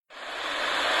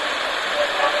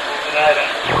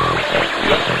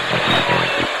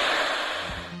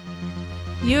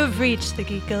You have reached the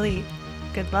Geek Elite.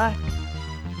 Good luck.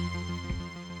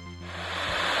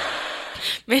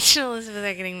 Mitch and Elizabeth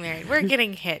are getting married. We're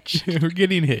getting hitched. We're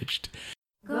getting hitched.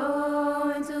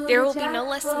 There will be no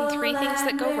less than 3 things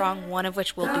that go wrong, one of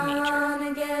which will be major.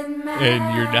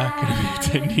 And you're not going to be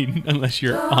attending unless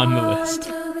you're on the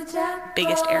list.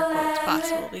 Biggest air quotes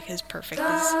possible, because perfect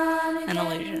is an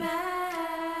illusion.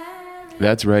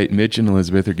 That's right. Mitch and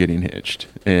Elizabeth are getting hitched.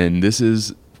 And this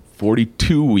is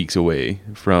 42 weeks away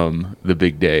from the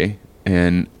big day.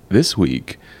 And this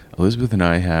week, Elizabeth and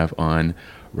I have on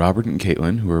Robert and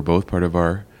Caitlin, who are both part of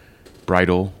our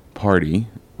bridal party.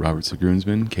 Robert's the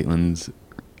groomsman, Caitlin's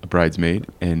a bridesmaid,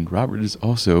 and Robert is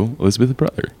also Elizabeth's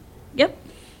brother. Yep.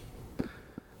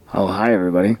 Oh, hi,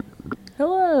 everybody.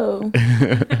 Hello.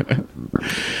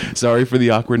 Sorry for the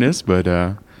awkwardness, but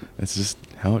that's just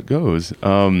how it goes.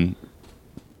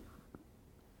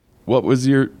 What was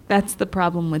your... That's the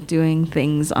problem with doing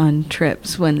things on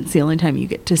trips when it's the only time you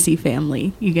get to see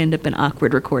family. You end up in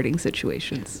awkward recording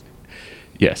situations.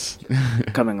 Yes.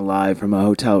 Coming live from a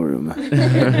hotel room,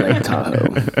 Lake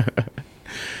Tahoe.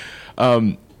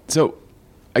 So,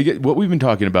 I get what we've been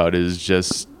talking about is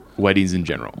just weddings in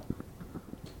general.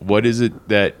 What is it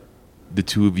that the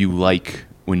two of you like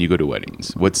when you go to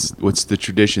weddings? What's the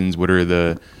traditions? What are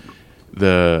the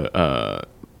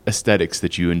aesthetics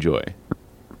that you enjoy?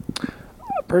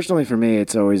 Personally, for me,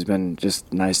 it's always been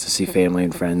just nice to see family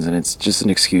and friends, and it's just an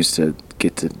excuse to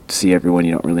get to see everyone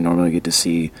you don't really normally get to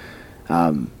see.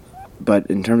 But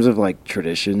in terms of like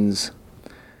traditions,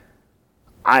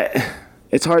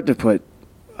 it's hard to put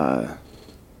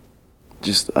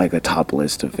just like a top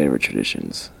list of favorite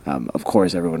traditions. Of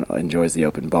course, everyone enjoys the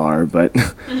open bar, but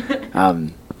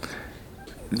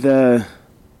the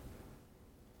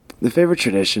favorite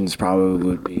traditions probably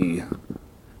would be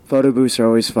photo booths are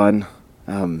always fun.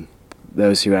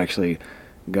 Those who actually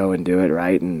go and do it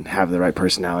right and have the right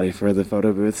personality for the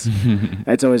photo booths.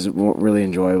 It's always really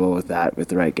enjoyable with that, with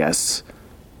the right guests.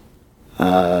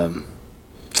 I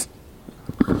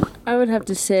would have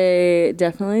to say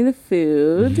definitely the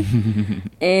food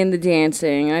and the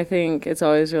dancing. I think it's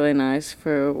always really nice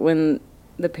for when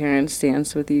the parents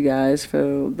dance with you guys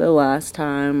for the last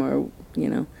time, or, you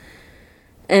know.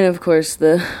 And, of course,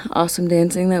 the awesome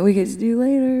dancing that we get to do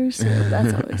later, so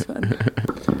that's always fun.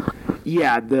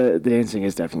 Yeah, the dancing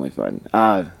is definitely fun.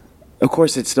 Of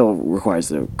course, it still requires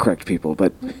the correct people,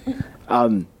 but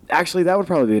actually, that would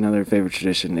probably be another favorite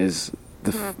tradition is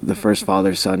the first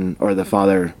father-son, or the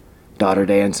father-daughter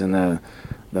dance, and the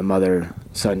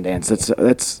mother-son dance.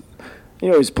 That's it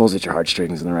always pulls at your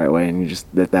heartstrings in the right way, and you just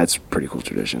that's a pretty cool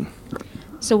tradition.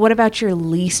 So what about your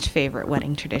least favorite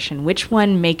wedding tradition? Which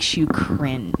one makes you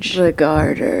cringe? The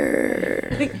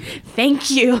garter. Thank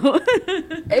you.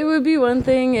 It would be one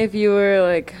thing if you were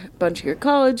like a bunch of your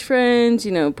college friends,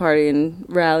 you know, partying,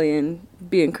 rallying,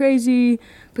 being crazy,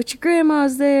 but your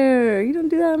grandma's there. You don't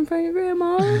do that in front of your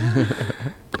grandma.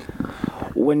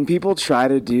 When people try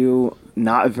to do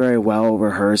not very well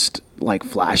rehearsed like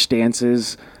flash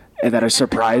dances and that are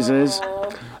surprises,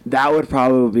 that would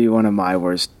probably be one of my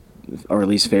worst or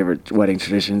least favorite wedding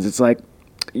traditions. It's like,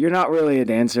 you're not really a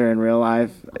dancer in real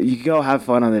life. You can go have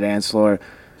fun on the dance floor,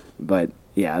 but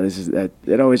yeah,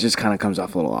 it always just kind of comes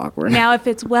off a little awkward. Now, if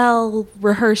it's well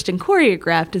rehearsed and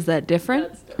choreographed, is that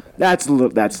different? That's a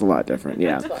lot different,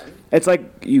 yeah. It's like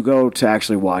you go to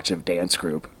actually watch a dance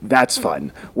group. That's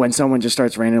fun. When someone just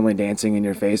starts randomly dancing in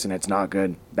your face and it's not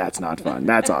good, that's not fun.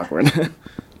 That's awkward.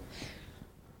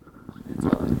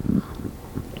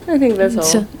 I think that's all.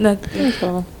 So That's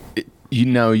all. You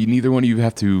know, neither one of you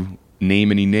have to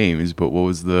name any names, but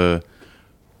what's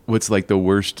like the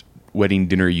worst wedding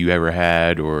dinner you ever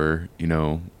had, or, you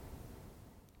know?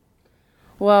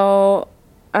 Well,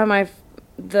 at my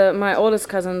oldest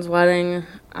cousin's wedding,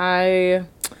 I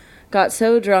got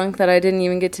so drunk that I didn't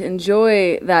even get to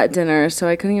enjoy that dinner, so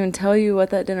I couldn't even tell you what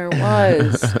that dinner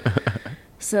was.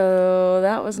 So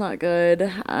that was not good.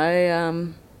 I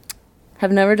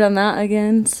have never done that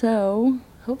again, so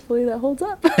hopefully that holds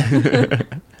up.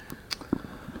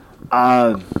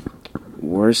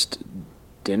 Worst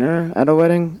dinner at a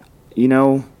wedding? You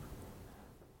know,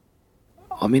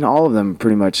 I mean, all of them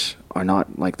pretty much are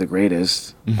not like the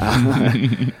greatest.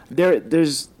 I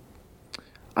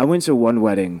went to one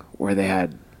wedding where they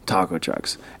had taco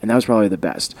trucks, and that was probably the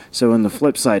best. So on the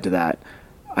flip side to that,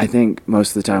 I think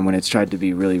most of the time when it's tried to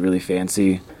be really, really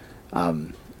fancy,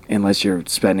 unless you're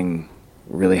spending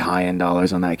really high-end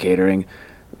dollars on that catering,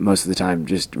 most of the time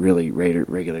just really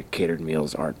regular catered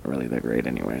meals aren't really that great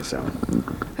anyway. So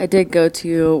I did go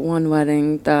to one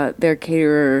wedding that their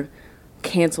caterer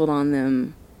canceled on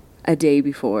them a day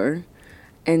before,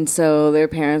 And so their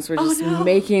parents were just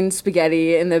making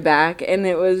spaghetti in the back, and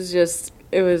it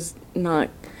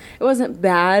wasn't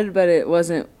bad, but it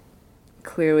wasn't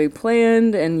clearly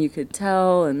planned, and you could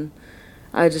tell, and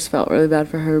I just felt really bad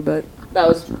for her, but that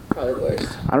was probably the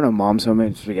worst. I don't know, Mom's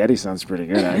homemade spaghetti sounds pretty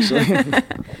good, actually.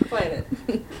 Plan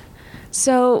it.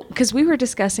 So, because we were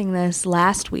discussing this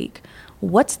last week,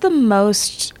 what's the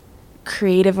most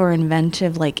creative or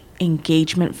inventive, like,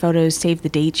 engagement photos, save the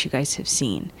dates you guys have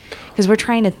seen? Because we're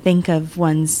trying to think of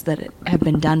ones that have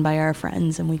been done by our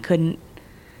friends, and we couldn't.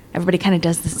 Everybody kind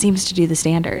of seems to do the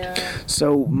standard. Yeah.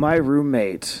 So my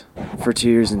roommate for 2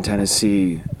 years in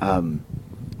Tennessee,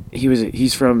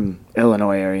 he's from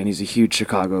Illinois area, and he's a huge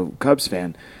Chicago Cubs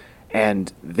fan,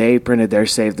 and they printed their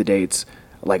save the dates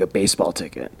like a baseball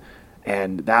ticket,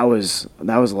 and that was a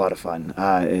lot of fun.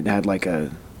 It had like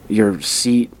your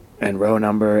seat and row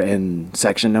number and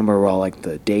section number were all like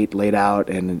the date laid out,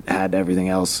 and it had everything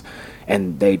else,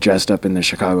 and they dressed up in the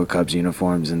Chicago Cubs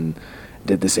uniforms and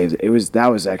did the save.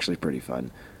 That was actually pretty fun.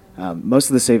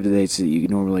 Most of the save the dates that you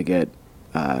normally get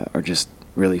are just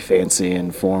really fancy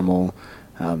and formal.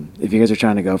 If you guys are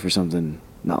trying to go for something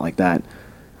not like that,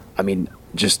 I mean,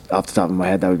 just off the top of my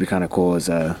head, that would be kind of cool as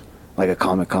like a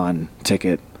Comic-Con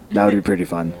ticket. That would be pretty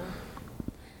fun.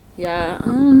 Yeah.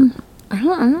 I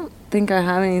don't think I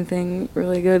have anything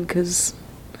really good, because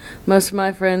most of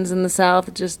my friends in the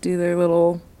South just do their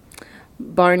little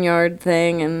barnyard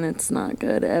thing, and it's not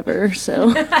good ever,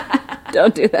 so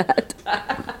don't do that.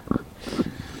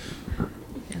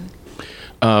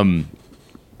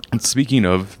 Speaking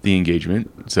of the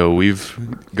engagement, so we've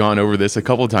gone over this a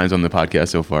couple of times on the podcast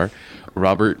so far.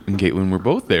 Robert and Caitlin were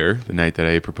both there the night that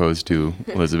I proposed to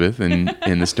Elizabeth, and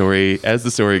in the story, as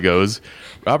the story goes,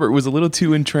 Robert was a little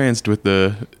too entranced with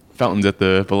the fountains at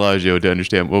the Bellagio to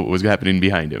understand what was happening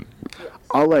behind him.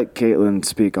 I'll let Caitlin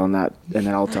speak on that, and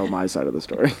then I'll tell my side of the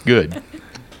story. Good.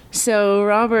 So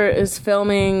Robert is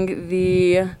filming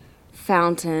the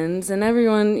fountains, and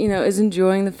everyone, is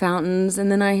enjoying the fountains,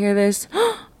 and then I hear this,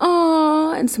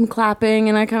 oh, and some clapping,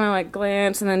 and I kind of like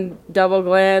glance and then double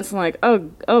glance, and like,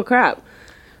 oh crap.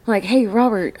 I'm like, hey,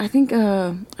 Robert, I think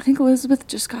Elizabeth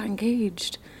just got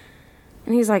engaged.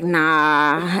 And he's like,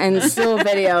 nah, and still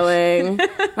videoing.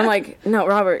 I'm like, no,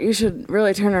 Robert, you should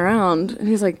really turn around. And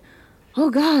he's like,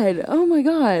 oh God, oh my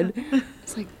God.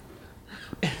 It's like,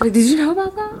 did you know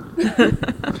about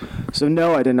that? So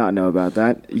no, I did not know about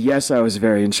that. Yes, I was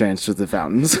very entranced with the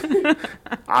fountains.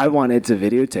 I wanted to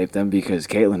videotape them because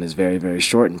Caitlin is very, very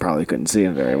short and probably couldn't see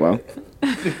them very well.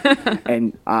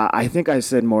 And I think I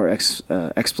said more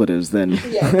expletives than...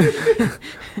 Yeah.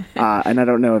 And I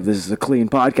don't know if this is a clean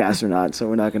podcast or not, so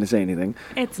we're not going to say anything.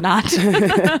 It's not.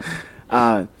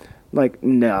 But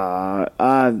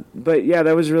yeah,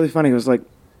 that was really funny. It was like,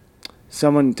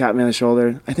 someone tapped me on the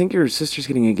shoulder. I think your sister's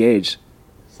getting engaged.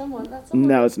 That's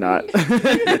No, it's not.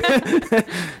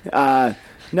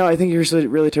 No, I think you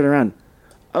really turned around.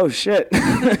 Oh shit.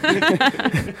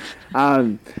 Yeah,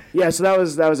 so that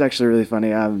was actually really funny.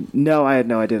 No, I had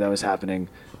no idea that was happening.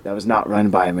 That was not run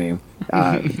by me.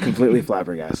 Completely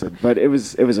flabbergasted. But it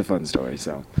was a fun story.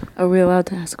 So. Are we allowed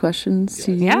to ask questions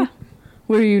to you? Yeah.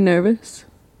 Were you nervous?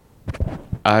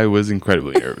 I was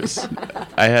incredibly nervous.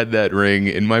 I had that ring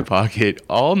in my pocket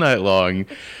all night long,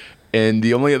 and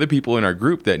the only other people in our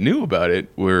group that knew about it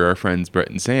were our friends Brett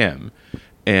and Sam.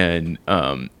 And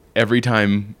every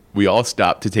time we all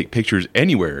stopped to take pictures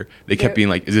anywhere, they kept being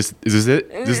like, "Is this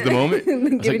it? Is this the moment?" I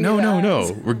was like, "No,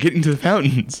 we're getting to the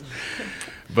fountains."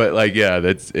 But like, yeah, it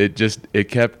was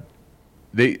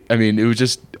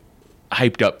just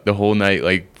hyped up the whole night,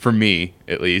 like for me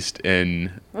at least. And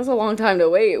That was a long time to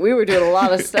wait. We were doing a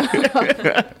lot of stuff.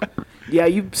 Yeah,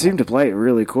 you seemed to play it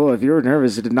really cool. If you were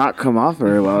nervous, it did not come off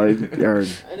very well, or very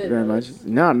much.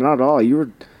 No, not at all.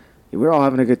 You were all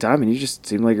having a good time, and you just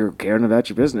seemed like you were caring about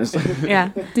your business.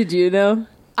 Yeah. Did you know?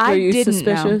 I Were you didn't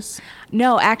suspicious?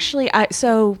 know. No, actually,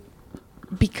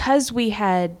 because we'd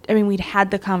had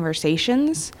the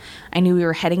conversations, I knew we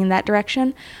were heading in that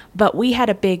direction, but we had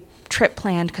a big trip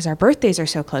planned because our birthdays are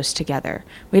so close together.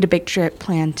 We had a big trip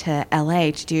planned to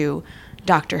LA to do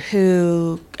Doctor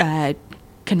Who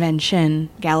convention,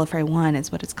 Gallifrey 1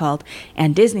 is what it's called,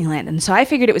 and Disneyland. And so I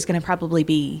figured it was going to probably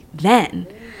be then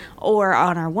or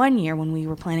on our 1 year when we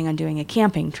were planning on doing a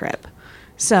camping trip.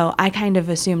 So I kind of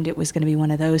assumed it was going to be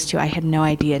one of those two. I had no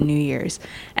idea New Year's.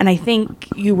 And I think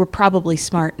you were probably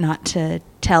smart not to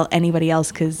tell anybody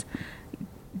else because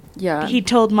Yeah. he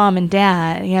told Mom and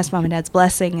Dad, he asked Mom and Dad's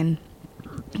blessing,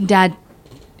 and Dad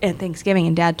at Thanksgiving,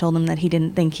 and Dad told him that he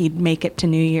didn't think he'd make it to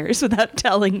New Year's without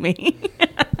telling me.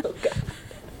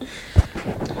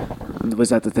 Was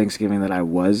that the Thanksgiving that I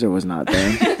was or was not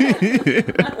there?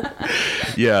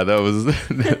 Yeah, that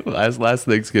was last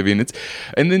Thanksgiving.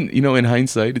 And then, in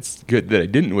hindsight, it's good that I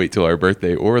didn't wait till our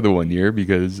birthday or the 1 year,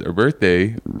 because our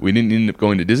birthday we didn't end up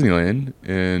going to Disneyland,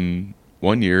 and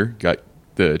 1 year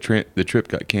the trip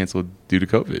got canceled due to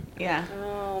COVID. Yeah.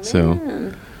 Oh, man.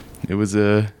 So it was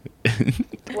we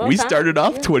timed, started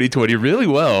off yeah. 2020 really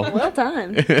well. Well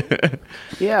timed.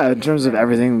 Yeah, in terms of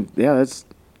everything, yeah,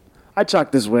 I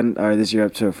chalked this year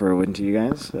up for a win to you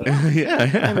guys. So.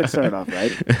 Yeah. It started off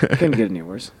right. Couldn't get any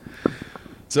worse.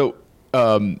 So,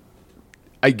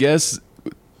 I guess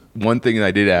one thing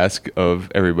I did ask of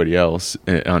everybody else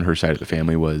on her side of the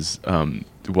family was,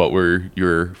 what were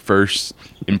your first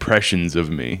impressions of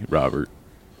me, Robert?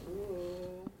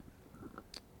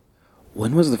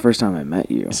 When was the first time I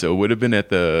met you? So it would have been at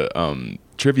the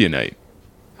trivia night.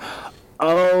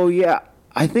 Oh, yeah.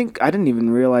 I think I didn't even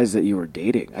realize that you were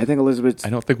dating. I think Elizabeth. I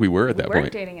don't think we were at that We weren't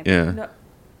point. dating at Yeah. no.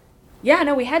 Yeah,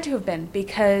 no, we had to have been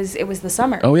because it was the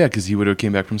summer. Oh yeah, because he would have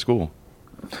came back from school.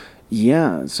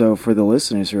 Yeah. So for the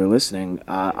listeners who are listening,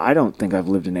 I don't think I've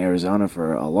lived in Arizona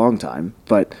for a long time,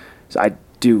 but I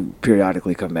do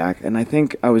periodically come back, and I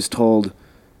think I was told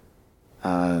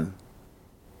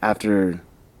after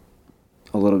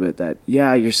a little bit that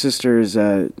your sister's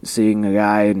seeing a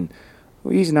guy and.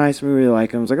 Well, he's nice. We really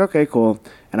like him. I was like, okay, cool.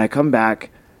 And I come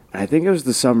back, and I think it was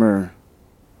the summer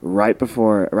right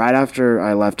after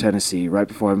I left Tennessee, right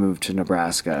before I moved to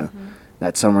Nebraska. Mm-hmm.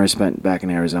 That summer I spent back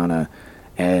in Arizona,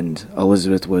 and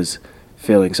Elizabeth was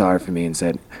feeling sorry for me and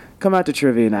said, come out to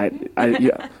trivia night.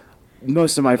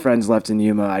 Most of my friends left in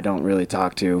Yuma I don't really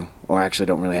talk to, or actually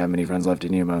don't really have many friends left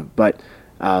in Yuma. But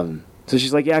so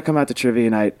she's like, yeah, come out to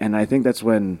trivia night. And I think that's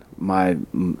when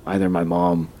either my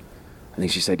mom, I think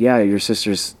she said, yeah, your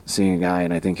sister's seeing a guy,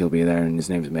 and I think he'll be there, and his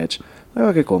name's Mitch. I'm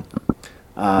like, okay, cool.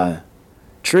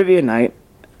 Trivia night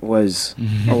was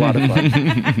a lot of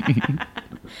fun.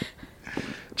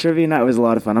 Trivia night was a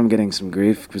lot of fun. I'm getting some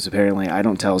grief because apparently I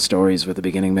don't tell stories with a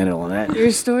beginning, middle, and end.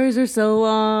 Your stories are so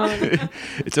long.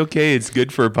 It's okay. It's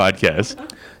good for a podcast.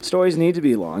 Stories need to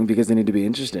be long because they need to be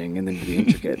interesting and then to be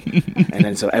intricate. And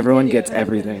then so everyone gets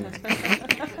everything.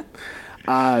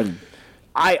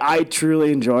 I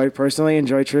personally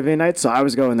enjoy trivia nights, so I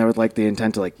was going there with like the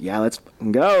intent to let's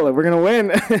go, we're gonna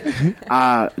win.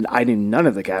 I knew none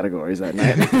of the categories that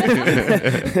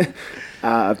night.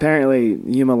 Apparently,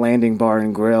 Yuma Landing Bar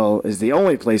and Grill is the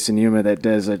only place in Yuma that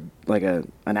does an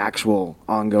actual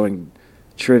ongoing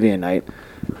trivia night.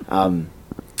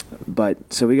 But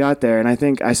so we got there, and I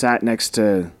think I sat next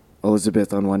to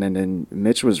Elizabeth on one end, and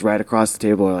Mitch was right across the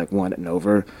table, one and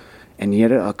over, and he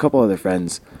had a couple other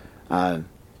friends.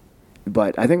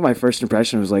 But I think my first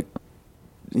impression was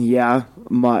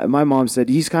my mom said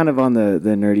he's kind of on the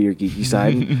nerdy or geeky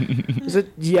side. I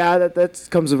said, yeah, that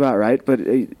comes about right, but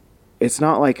it's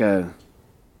not like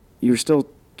you're still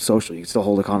social. You can still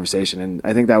hold a conversation, and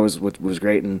I think that was what was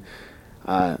great. And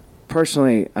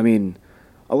personally, I mean,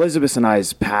 Elizabeth and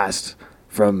I's past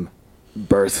from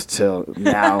birth till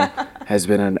now has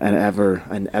been an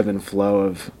ebb and flow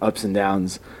of ups and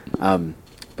downs.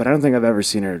 But I don't think I've ever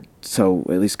seen her so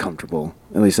at least comfortable,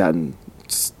 at least out in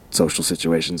social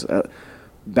situations.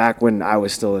 Back when I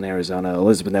was still in Arizona,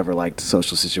 Elizabeth never liked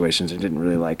social situations and didn't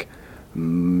really like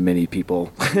many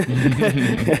people.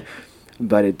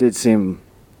 But it did seem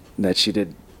that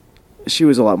she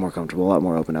was a lot more comfortable, a lot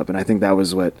more open up. And I think that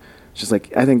was what,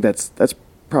 I think that's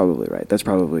probably right. That's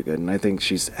probably good. And I think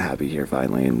she's happy here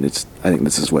finally. And I think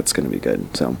this is what's going to be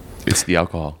good. So it's the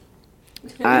alcohol.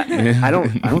 I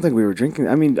don't think we were drinking.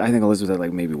 I mean, I think Elizabeth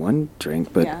had maybe one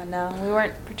drink, but yeah, no, we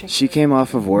weren't particularly. She came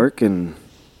off of work, and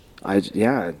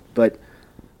but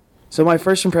so my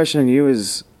first impression of you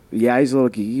is, he's a little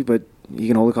geeky, but he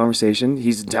can hold a conversation.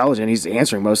 He's intelligent. He's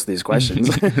answering most of these questions,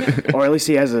 or at least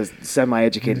he has a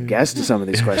semi-educated guess to some of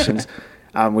these questions,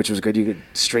 which was good. You could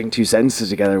string two sentences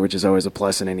together, which is always a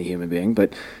plus in any human being.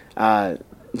 But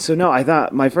so no, I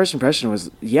thought my first impression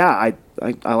was, I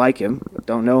like him.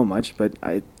 Don't know him much, but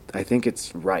I think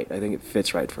it's right. I think it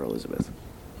fits right for Elizabeth.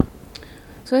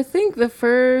 So I think the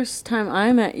first time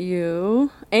I met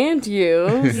you and you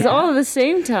is all at the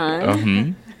same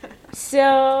time.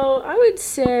 So I would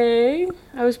say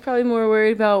I was probably more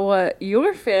worried about what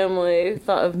your family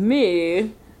thought of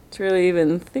me to really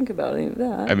even think about any of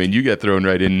that. I mean, you got thrown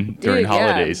right in during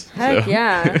holidays. Heck so.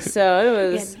 Yeah. So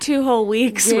it was 2 whole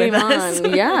weeks with us.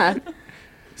 Yeah.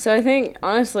 So I think,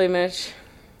 honestly, Mitch,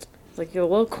 it's you're a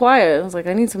little quiet. I was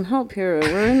I need some help here.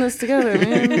 We're in this together,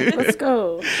 man. Let's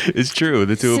go. It's true.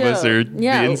 The two of us are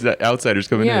the outsiders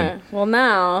coming in. Yeah. Well,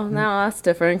 now that's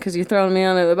different because you're throwing me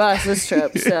under the bus this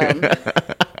trip. So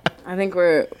I think think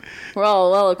we're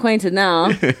all well acquainted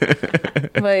now.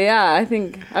 But yeah, I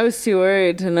think I was too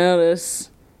worried to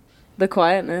notice the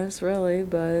quietness, really.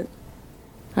 But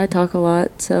I talk a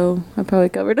lot, so I probably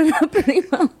covered it up pretty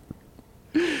well.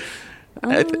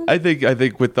 I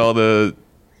think with all the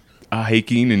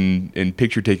hiking and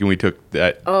picture taking we took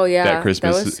that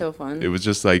Christmas, that was so fun. It was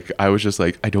just like I was just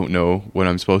like, I don't know what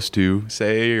I'm supposed to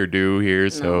say or do here,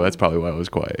 so that's probably why I was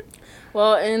quiet.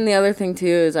 Well, and the other thing too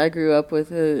is I grew up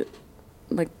with a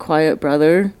quiet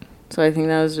brother, so I think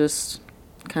that was just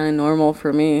kind of normal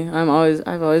for me. I've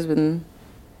always been,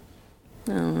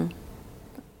 I don't know,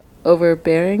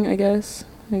 overbearing, I guess.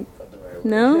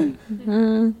 No.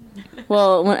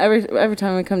 Well, every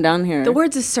time we come down here, The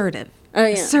word's assertive. oh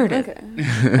yeah, Assertive. Okay.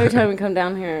 Every time we come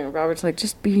down here, Robert's like,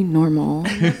 just be normal.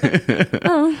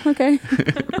 Oh, okay.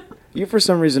 You're for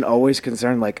some reason always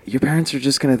concerned, like, your parents are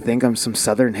just going to think I'm some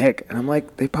southern hick. And I'm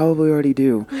like, they probably already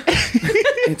do.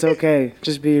 It's okay.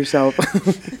 Just be yourself.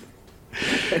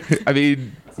 I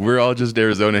mean, we're all just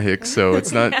Arizona hicks, so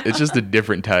it's just a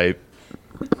different type.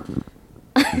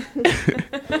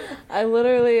 I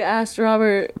literally asked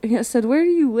Robert, I said, where do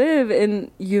you live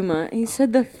in Yuma? He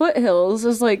said the foothills. I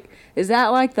was like, is that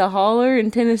like the holler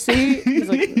in Tennessee? He's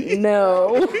like,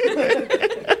 no.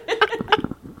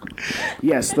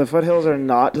 Yes, the foothills are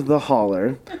not the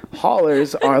holler.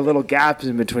 Hollers are little gaps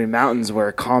in between mountains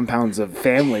where compounds of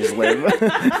families live.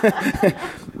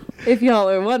 If y'all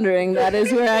are wondering, that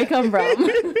is where I come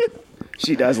from.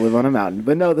 She does live on a mountain.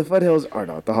 But no, the foothills are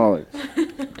not the holler.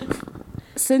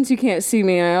 Since you can't see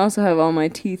me, I also have all my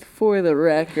teeth for the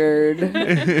record.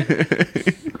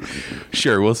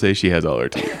 Sure, we'll say she has all her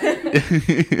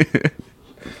teeth.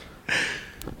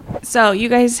 So you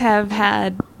guys have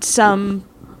had some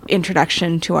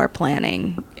introduction to our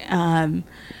planning.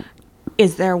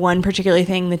 Is there one particular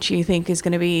thing that you think is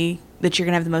going to be that you're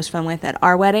going to have the most fun with at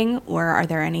our wedding, or are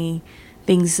there any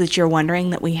things that you're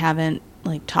wondering that we haven't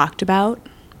talked about?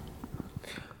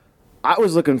 I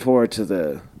was looking forward to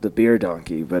the beer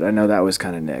donkey, but I know that was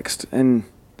kind of nixed. And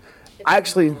I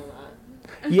actually,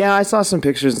 yeah, I saw some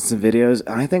pictures and some videos,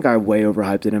 and I think I way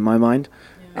overhyped it in my mind.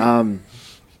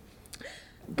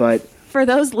 But For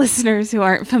those listeners who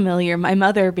aren't familiar, my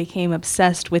mother became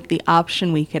obsessed with the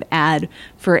option we could add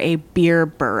for a beer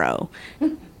burro.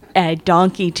 A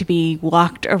donkey to be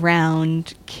walked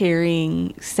around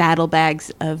carrying saddlebags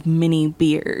of mini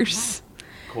beers.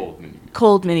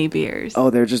 Cold mini beers. oh,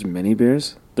 they're just mini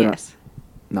beers. They're Yes.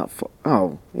 Not full.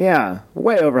 Oh, yeah,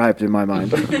 way overhyped in my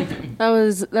mind. That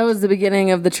was the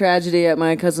beginning of the tragedy at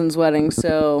my cousin's wedding,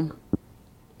 so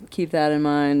keep that in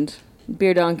mind.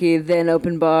 Beer donkey, then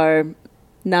open bar.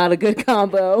 Not a good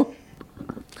combo.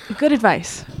 Good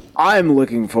advice. I'm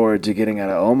looking forward to getting out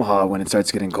of Omaha when it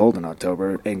starts getting cold in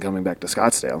October and coming back to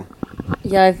Scottsdale.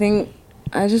 Yeah, I think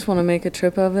I just want to make a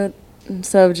trip of it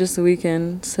instead of just the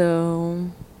weekend,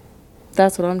 so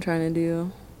that's what I'm trying to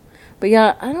do. But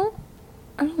yeah, I don't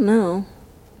know.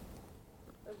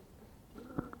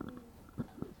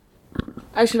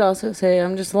 I should also say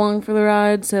I'm just along for the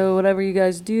ride, so whatever you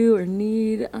guys do or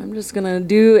need, I'm just gonna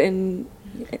do and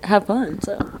have fun.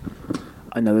 So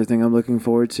Another thing I'm looking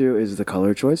forward to is the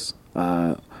color choice.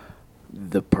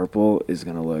 The purple is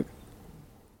going to look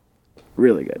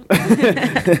really good.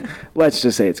 Let's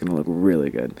just say it's going to look really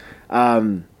good.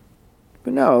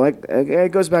 But no,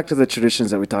 it goes back to the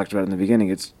traditions that we talked about in the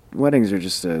beginning. Weddings are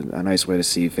just a nice way to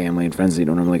see family and friends that you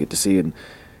don't normally get to see. And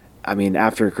I mean,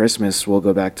 after Christmas, we'll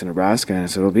go back to Nebraska, and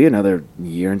so it'll be another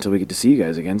year until we get to see you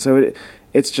guys again. So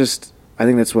it's just, I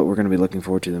think that's what we're going to be looking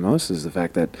forward to the most, is the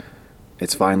fact that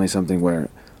it's finally something where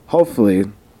hopefully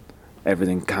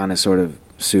everything kind of sort of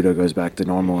pseudo goes back to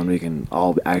normal and we can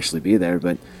all actually be there.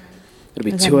 But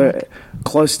it'll be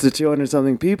close to 200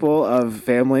 something people of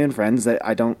family and friends that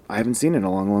I haven't seen in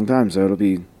a long, long time. So it'll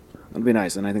be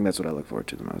nice, and I think that's what I look forward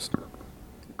to the most.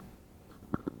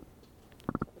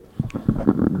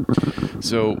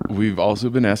 So we've also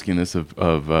been asking this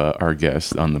of our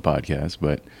guests on the podcast,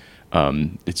 but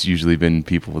it's usually been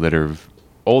people that are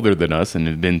older than us and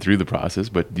have been through the process.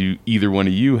 But do either one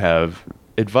of you have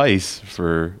advice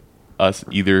for us,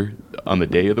 either on the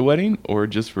day of the wedding or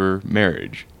just for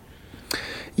marriage?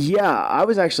 Yeah, I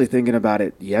was actually thinking about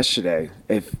it yesterday.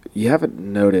 If you haven't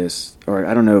noticed, or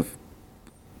I don't know if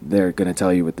they're going to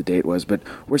tell you what the date was, but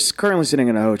we're currently sitting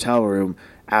in a hotel room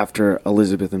after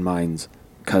Elizabeth and mine's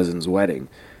cousin's wedding.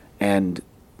 And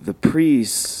the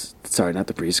priest, sorry, not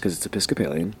the priest because it's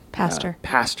Episcopalian.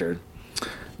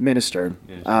 Minister.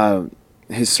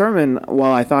 His sermon,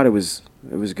 while I thought it was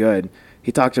good,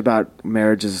 he talked about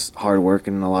marriage is hard work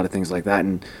and a lot of things like that.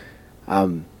 And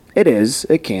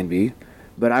it can be.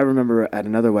 But I remember at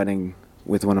another wedding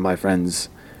with one of my friends.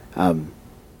 The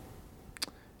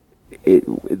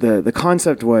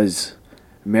concept was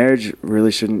marriage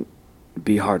really shouldn't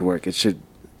be hard work. It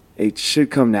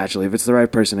should come naturally. If it's the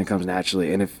right person, it comes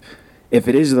naturally. And if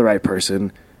it is the right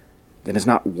person, then it's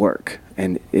not work.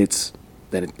 And if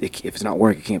it's not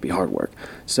work, it can't be hard work.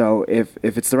 So if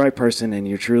it's the right person and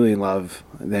you're truly in love,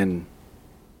 then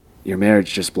your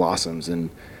marriage just blossoms. And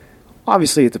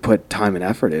obviously you have to put time and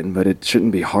effort in, but it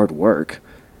shouldn't be hard work.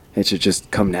 It should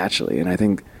just come naturally. And I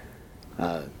think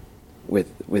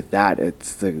with that,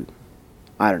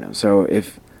 I don't know. So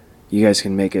if you guys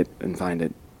can make it and find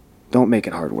it, don't make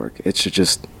it hard work. It should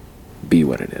just be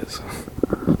what it is.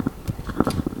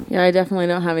 Yeah, I definitely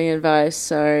don't have any advice.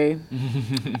 Sorry.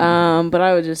 But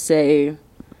I would just say,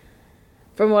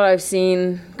 from what I've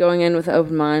seen, going in with an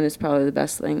open mind is probably the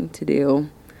best thing to do.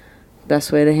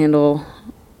 Best way to handle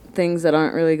things that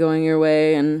aren't really going your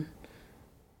way. And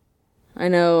I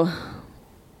know,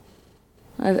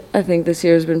 I think this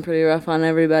year has been pretty rough on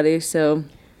everybody. So,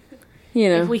 you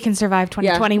know. If we can survive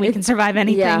 2020, we can survive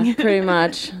anything. Yeah, pretty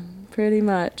much. Pretty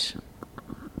much.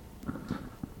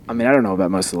 I mean, I don't know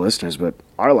about most of the listeners, but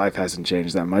our life hasn't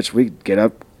changed that much. We get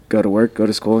up, go to work, go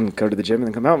to school, and go to the gym, and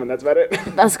then come home, and that's about it.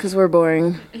 That's because we're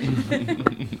boring.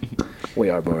 We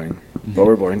are boring, but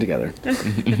we're boring together.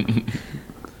 I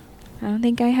don't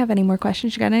think I have any more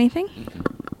questions. You got anything?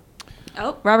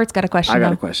 Oh, Robert's got a question. I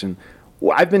got a question.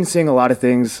 Well, I've been seeing a lot of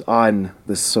things on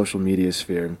the social media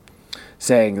sphere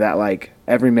saying that, like,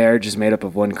 every marriage is made up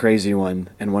of one crazy one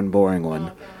and one boring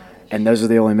one. And those are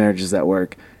the only marriages that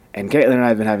work. And Caitlin and I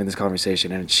have been having this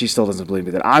conversation, and she still doesn't believe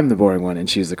me that I'm the boring one and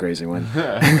she's the crazy one.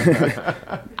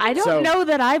 I don't know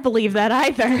that I believe that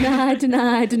either.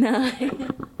 Deny.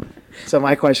 So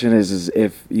my question is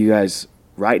if you guys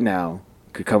right now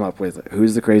could come up with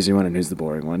who's the crazy one and who's the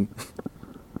boring one.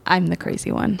 I'm the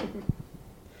crazy one.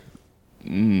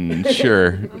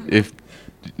 Sure.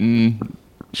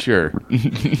 Sure.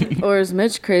 Or is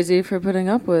Mitch crazy for putting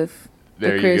up with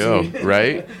There the crazy? you go,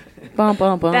 right? Bum,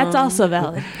 bum, bum. That's also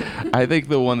valid. I think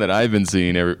the one that I've been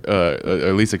seeing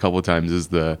at least a couple of times is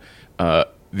the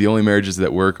only marriages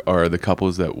that work are the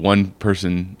couples that one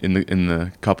person in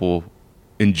the couple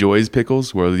enjoys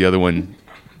pickles, where the other one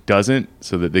doesn't,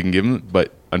 so that they can give them.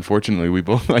 But unfortunately, we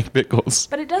both like pickles.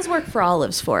 But it does work for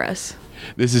olives for us.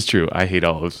 This is true. I hate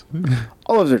olives.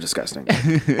 Olives are disgusting.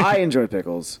 I enjoy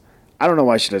pickles. I don't know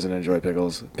why she doesn't enjoy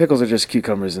pickles. Pickles are just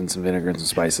cucumbers and some vinegar and some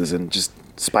spices and just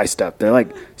spiced up. They're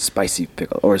like spicy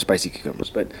pickle or spicy cucumbers.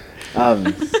 But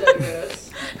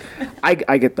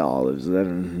I get the olives.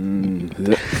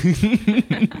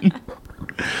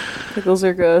 Pickles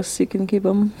are gross. You can keep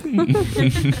them.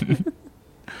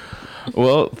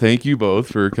 Well, thank you both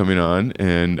for coming on,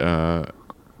 and I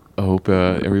hope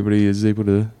everybody is able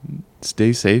to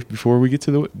stay safe before we get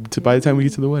by the time we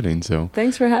get to the wedding. So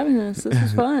Thanks for having us. This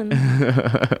was fun.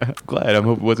 glad. I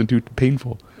hope it wasn't too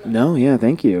painful. No, yeah,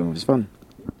 thank you. It was fun.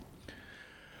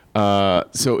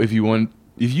 So if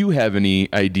you have any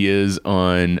ideas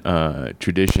on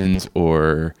traditions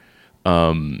or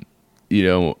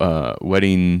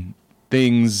wedding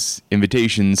things,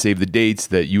 invitations, save the dates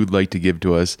that you would like to give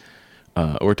to us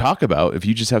or talk about, if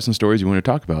you just have some stories you want to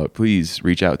talk about, please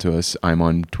reach out to us. I'm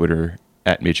on Twitter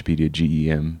at Mitchipedia,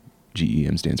 GEM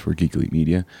stands for Geek Elite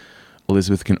Media.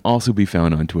 Elizabeth can also be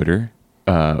found on Twitter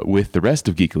with the rest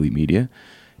of Geek Elite Media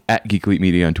at Geek Elite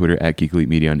Media on Twitter, at Geek Elite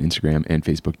Media on Instagram, and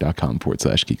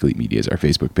Facebook.com/Geek Elite Media is our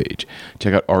Facebook page.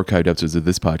 Check out archived episodes of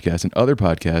this podcast and other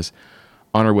podcasts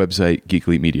on our website,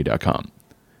 geekelitemedia.com.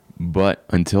 But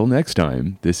until next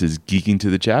time, this is Geeking to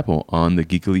the Chapel on the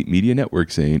Geek Elite Media Network,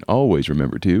 saying always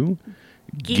remember to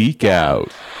geek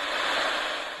out.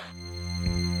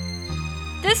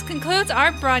 This concludes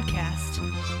our broadcast.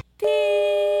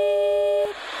 Beep.